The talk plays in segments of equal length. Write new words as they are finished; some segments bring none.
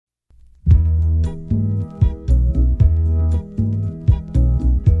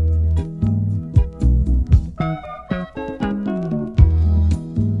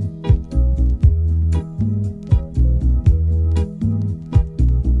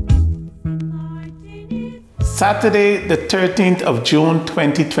Saturday, the 13th of June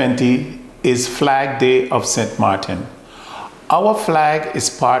 2020 is Flag Day of St. Martin. Our flag is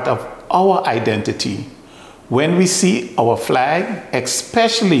part of our identity. When we see our flag,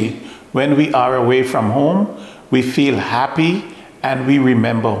 especially when we are away from home, we feel happy and we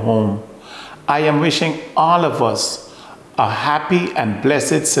remember home. I am wishing all of us a happy and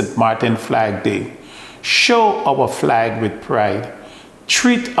blessed St. Martin Flag Day. Show our flag with pride,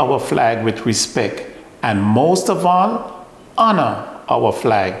 treat our flag with respect, and most of all, honor our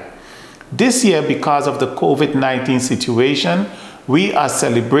flag. This year, because of the COVID-19 situation, we are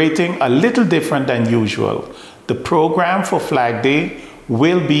celebrating a little different than usual. The program for Flag Day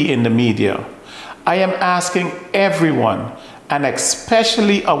will be in the media. I am asking everyone, and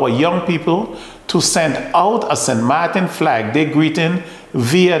especially our young people, to send out a St. Martin Flag Day greeting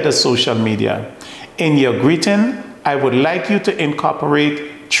via the social media. In your greeting, I would like you to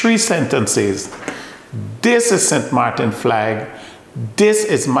incorporate 3 sentences. This is St. Martin flag. This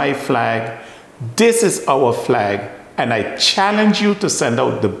is my flag. This is our flag. And I challenge you to send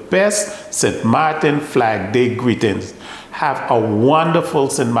out the best St. Martin Flag Day greetings. Have a wonderful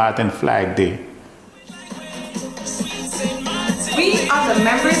St. Martin Flag Day. We are the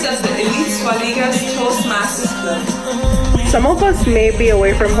members of the Elite Swaligas Toastmasters Club. Some of us may be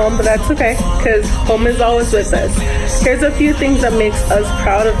away from home, but that's okay, because home is always with us. Here's a few things that makes us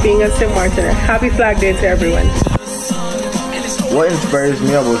proud of being a St. Martiner. Happy Flag Day to everyone. What inspires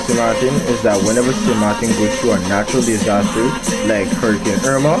me about St. Martin is that whenever St. Martin goes through a natural disaster like Hurricane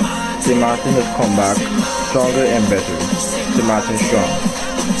Irma, St. Martin has come back stronger and better. St. Martin strong.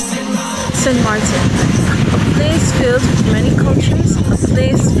 St. Martin, a place filled with many cultures, a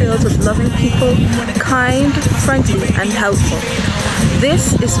place filled with loving people, kind, friendly, and helpful.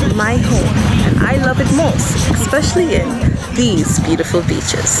 This is my home, and I love it most, especially in these beautiful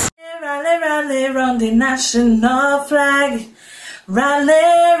beaches. Rally, rally, round the national flag. Rally,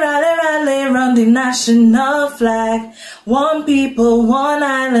 rally, rally, round the national flag. One people, one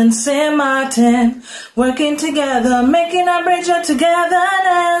island, St. Martin. Working together, making a bridge of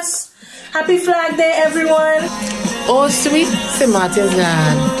togetherness. Happy Flag Day, everyone. Oh, sweet St. Martin's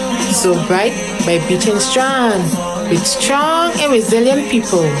land. So bright by beach and strand. With strong and resilient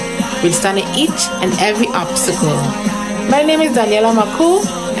people. Withstanding each and every obstacle. My name is Daniela Maku,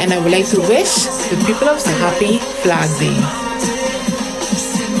 and I would like to wish the people of a happy Flag Day.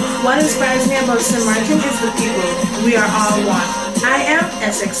 What inspires me about St. Martin is the people. We are all one. I am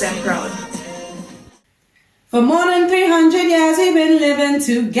SXM proud. For more than 300 years we've been living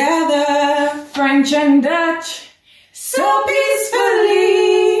together, French and Dutch, so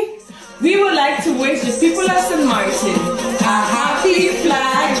peacefully. We would like to wish the people of St. Martin a happy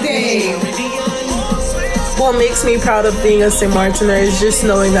Flag Day. What makes me proud of being a St. Martiner is just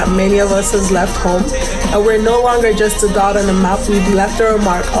knowing that many of us has left home, and we're no longer just a dot on the map. We've left our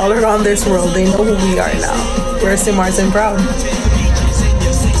mark all around this world. They know who we are now. We're St. Martin proud.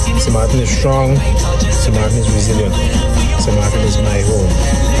 St. Martin is strong. St. Martin is resilient. St. Martin is my home.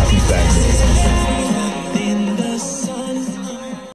 Happy Flag Day.